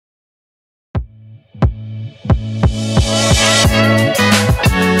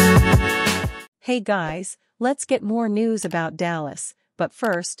Hey guys, let's get more news about Dallas, but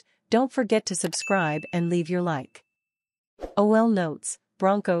first, don't forget to subscribe and leave your like. OL notes,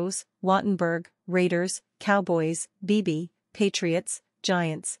 Broncos, Wattenberg, Raiders, Cowboys, BB, Patriots,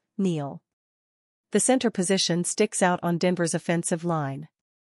 Giants, Neal. The center position sticks out on Denver's offensive line.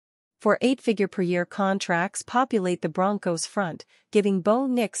 4 8-figure-per-year contracts populate the Broncos' front, giving Bo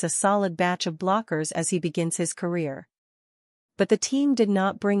Nix a solid batch of blockers as he begins his career. But the team did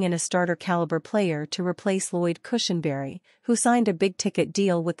not bring in a starter-caliber player to replace Lloyd Cushenberry, who signed a big-ticket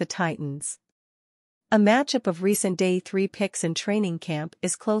deal with the Titans. A matchup of recent Day 3 picks in training camp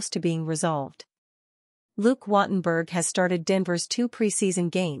is close to being resolved. Luke Wattenberg has started Denver's 2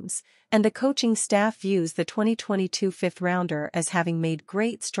 preseason games, and the coaching staff views the 2022 fifth-rounder as having made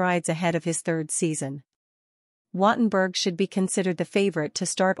great strides ahead of his 3rd season. Wattenberg should be considered the favorite to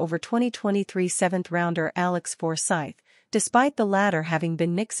start over 2023 7th-rounder Alex Forsyth, despite the latter having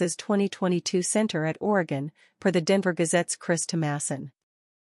been Nix's 2022 center at Oregon, per the Denver Gazette's Chris Tomasson.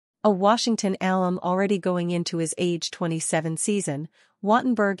 A Washington alum already going into his age 27 season,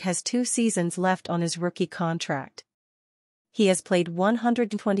 Wattenberg has 2 seasons left on his rookie contract. He has played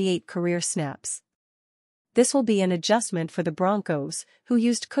 128 career snaps. This will be an adjustment for the Broncos, who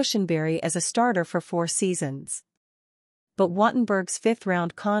used Cushenberry as a starter for 4 seasons. But Wattenberg's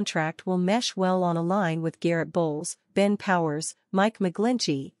 5th-round contract will mesh well on a line with Garrett Bowles, Ben Powers, Mike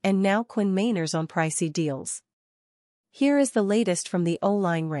McGlinchey, and now Quinn Meinerz on pricey deals. Here is the latest from the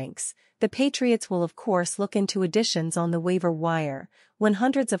O-line ranks. The Patriots will of course look into additions on the waiver wire, when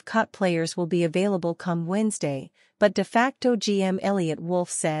hundreds of cut players will be available come Wednesday, but de facto GM Elliot Wolf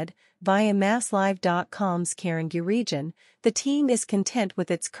said, via MassLive.com's Karen Gurigian, the team is content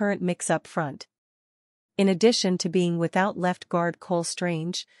with its current mix up front. In addition to being without left guard Cole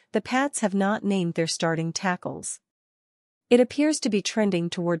Strange, the Pats have not named their starting tackles. It appears to be trending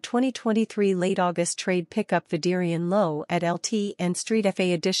toward 2023 late August trade pickup Vidarian Lowe at LT and Street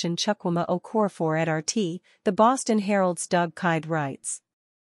FA addition Chukwuma Okorafor at RT, the Boston Herald's Doug Kyde writes.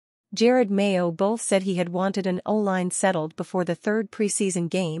 Jared Mayo both said he had wanted an O-line settled before the 3rd preseason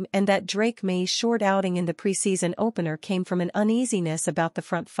game and that Drake May's short outing in the preseason opener came from an uneasiness about the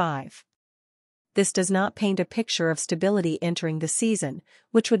front 5. This does not paint a picture of stability entering the season,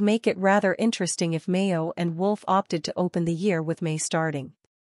 which would make it rather interesting if Mayo and Wolf opted to open the year with May starting.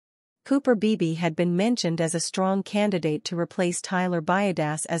 Cooper Beebe had been mentioned as a strong candidate to replace Tyler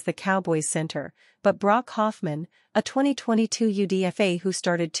Biadasz as the Cowboys center, but Brock Hoffman, a 2022 UDFA who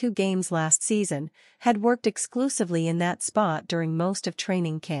started 2 games last season, had worked exclusively in that spot during most of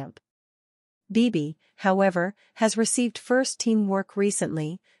training camp. Beebe, however, has received first-team work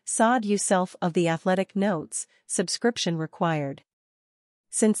recently. Saad Yousself of The Athletic notes, subscription required.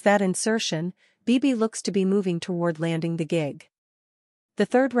 Since that insertion, Beebe looks to be moving toward landing the gig. The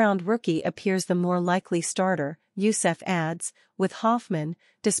 3rd-round rookie appears the more likely starter, Yousself adds, with Hoffman,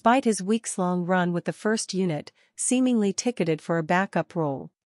 despite his weeks-long run with the first unit, seemingly ticketed for a backup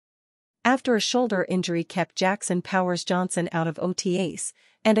role. After a shoulder injury kept Jackson Powers Johnson out of OTAs,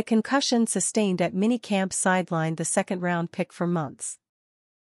 and a concussion sustained at minicamp sidelined the 2nd-round pick for months.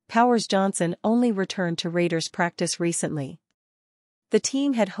 Powers Johnson only returned to Raiders practice recently. The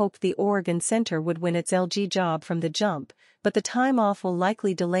team had hoped the Oregon center would win its LG job from the jump, but the time off will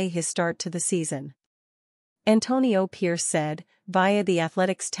likely delay his start to the season. Antonio Pierce said, via The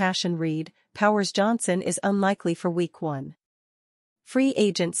Athletic's Tashan Reed, Powers Johnson is unlikely for Week 1. Free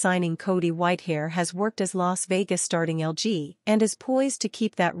agent signing Cody Whitehair has worked as Las Vegas starting LG and is poised to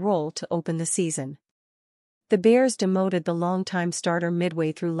keep that role to open the season. The Bears demoted the longtime starter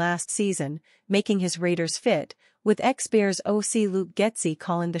midway through last season, making his Raiders fit, with ex-Bears OC Luke Getsy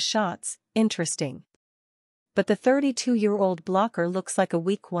calling the shots. Interesting. But the 32-year-old blocker looks like a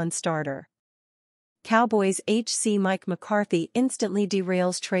Week 1 starter. Cowboys HC Mike McCarthy instantly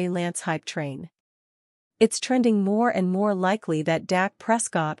derails Trey Lance hype train. It's trending more and more likely that Dak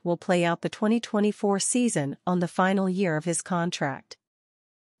Prescott will play out the 2024 season on the final year of his contract.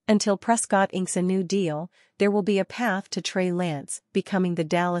 Until Prescott inks a new deal, there will be a path to Trey Lance becoming the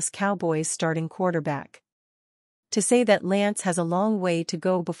Dallas Cowboys' starting quarterback. To say that Lance has a long way to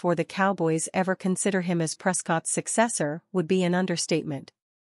go before the Cowboys ever consider him as Prescott's successor would be an understatement.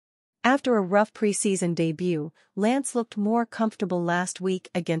 After a rough preseason debut, Lance looked more comfortable last week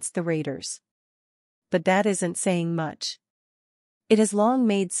against the Raiders. But that isn't saying much. It has long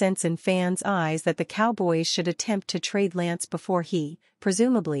made sense in fans' eyes that the Cowboys should attempt to trade Lance before he,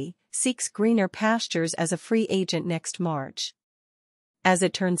 presumably, seeks greener pastures as a free agent next March. As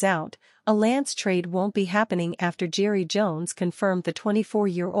it turns out, a Lance trade won't be happening after Jerry Jones confirmed the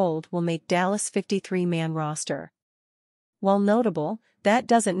 24-year-old will make Dallas' 53-man roster. While notable, that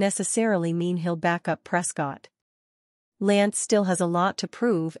doesn't necessarily mean he'll back up Prescott. Lance still has a lot to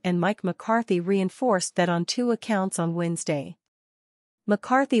prove, and Mike McCarthy reinforced that on 2 accounts on Wednesday.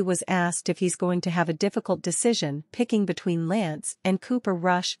 McCarthy was asked if he's going to have a difficult decision picking between Lance and Cooper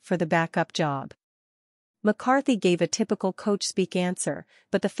Rush for the backup job. McCarthy gave a typical coach-speak answer,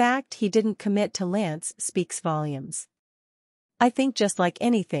 but the fact he didn't commit to Lance speaks volumes. "I think just like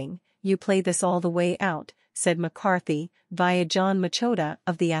anything, you play this all the way out," said McCarthy, via John Machota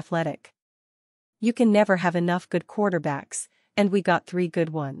of The Athletic. "You can never have enough good quarterbacks, and we got 3 good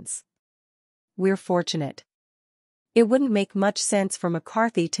ones. We're fortunate." It wouldn't make much sense for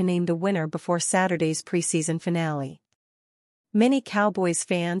McCarthy to name the winner before Saturday's preseason finale. Many Cowboys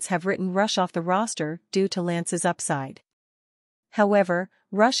fans have written Rush off the roster due to Lance's upside. However,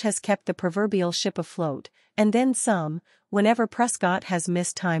 Rush has kept the proverbial ship afloat, and then some, whenever Prescott has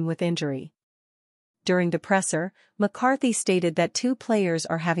missed time with injury. During the presser, McCarthy stated that 2 players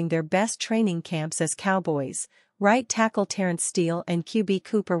are having their best training camps as Cowboys, right tackle Terrence Steele and QB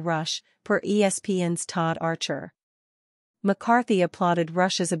Cooper Rush, per ESPN's Todd Archer. McCarthy applauded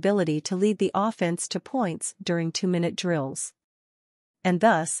Rush's ability to lead the offense to points during 2-minute drills. And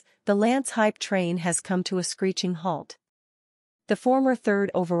thus, the Lance hype train has come to a screeching halt. The former 3rd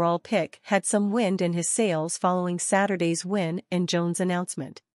overall pick had some wind in his sails following Saturday's win and Jones'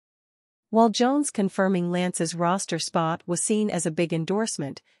 announcement. While Jones confirming Lance's roster spot was seen as a big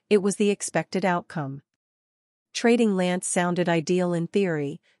endorsement, it was the expected outcome. Trading Lance sounded ideal in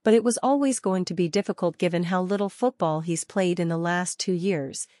theory, but it was always going to be difficult given how little football he's played in the last 2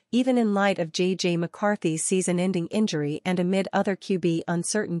 years, even in light of J.J. McCarthy's season-ending injury and amid other QB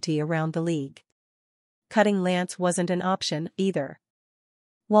uncertainty around the league. Cutting Lance wasn't an option, either.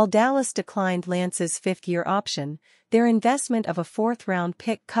 While Dallas declined Lance's 5th-year option, their investment of a 4th-round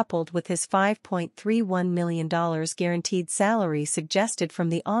pick coupled with his $5.31 million guaranteed salary suggested from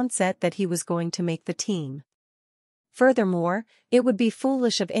the onset that he was going to make the team. Furthermore, it would be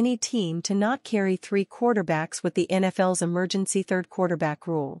foolish of any team to not carry 3 quarterbacks with the NFL's emergency 3rd quarterback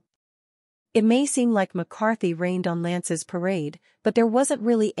rule. It may seem like McCarthy rained on Lance's parade, but there wasn't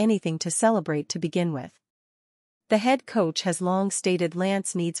really anything to celebrate to begin with. The head coach has long stated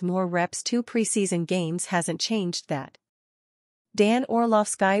Lance needs more reps. 2 preseason games hasn't changed that. Dan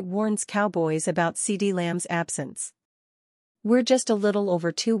Orlovsky warns Cowboys about Ceedee Lamb's absence. "We're just a little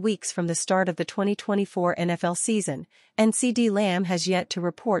over 2 weeks from the start of the 2024 NFL season, and Ceedee Lamb has yet to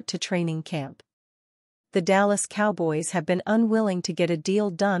report to training camp." The Dallas Cowboys have been unwilling to get a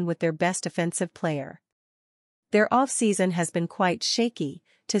deal done with their best offensive player. Their offseason has been quite shaky,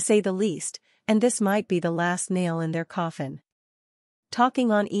 to say the least, and this might be the last nail in their coffin.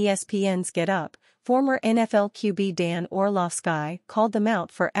 Talking on ESPN's Get Up, former NFL QB Dan Orlovsky called them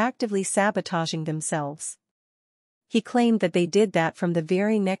out for actively sabotaging themselves. He claimed that they did that from the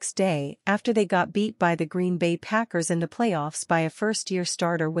very next day after they got beat by the Green Bay Packers in the playoffs by a first-year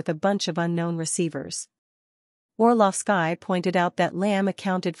starter with a bunch of unknown receivers. Orlovsky pointed out that Lamb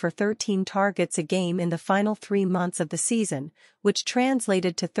accounted for 13 targets a game in the final 3 months of the season, which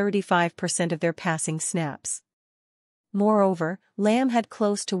translated to 35% of their passing snaps. Moreover, Lamb had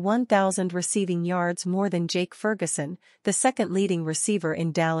close to 1,000 receiving yards more than Jake Ferguson, the 2nd leading receiver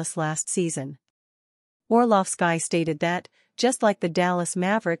in Dallas last season. Orlovsky stated that, just like the Dallas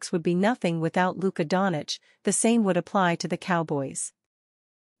Mavericks would be nothing without Luka Doncic, the same would apply to the Cowboys.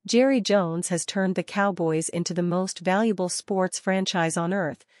 Jerry Jones has turned the Cowboys into the most valuable sports franchise on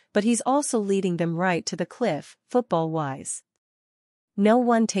earth, but he's also leading them right to the cliff, football-wise. No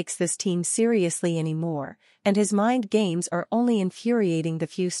one takes this team seriously anymore, and his mind games are only infuriating the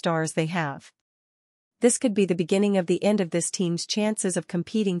few stars they have. This could be the beginning of the end of this team's chances of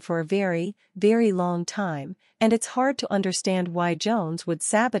competing for a very, very long time, and it's hard to understand why Jones would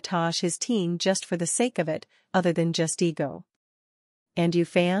sabotage his team just for the sake of it, other than just ego. And you,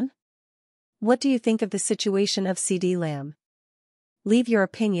 fan? What do you think of the situation of Ceedee Lamb? Leave your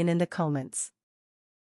opinion in the comments.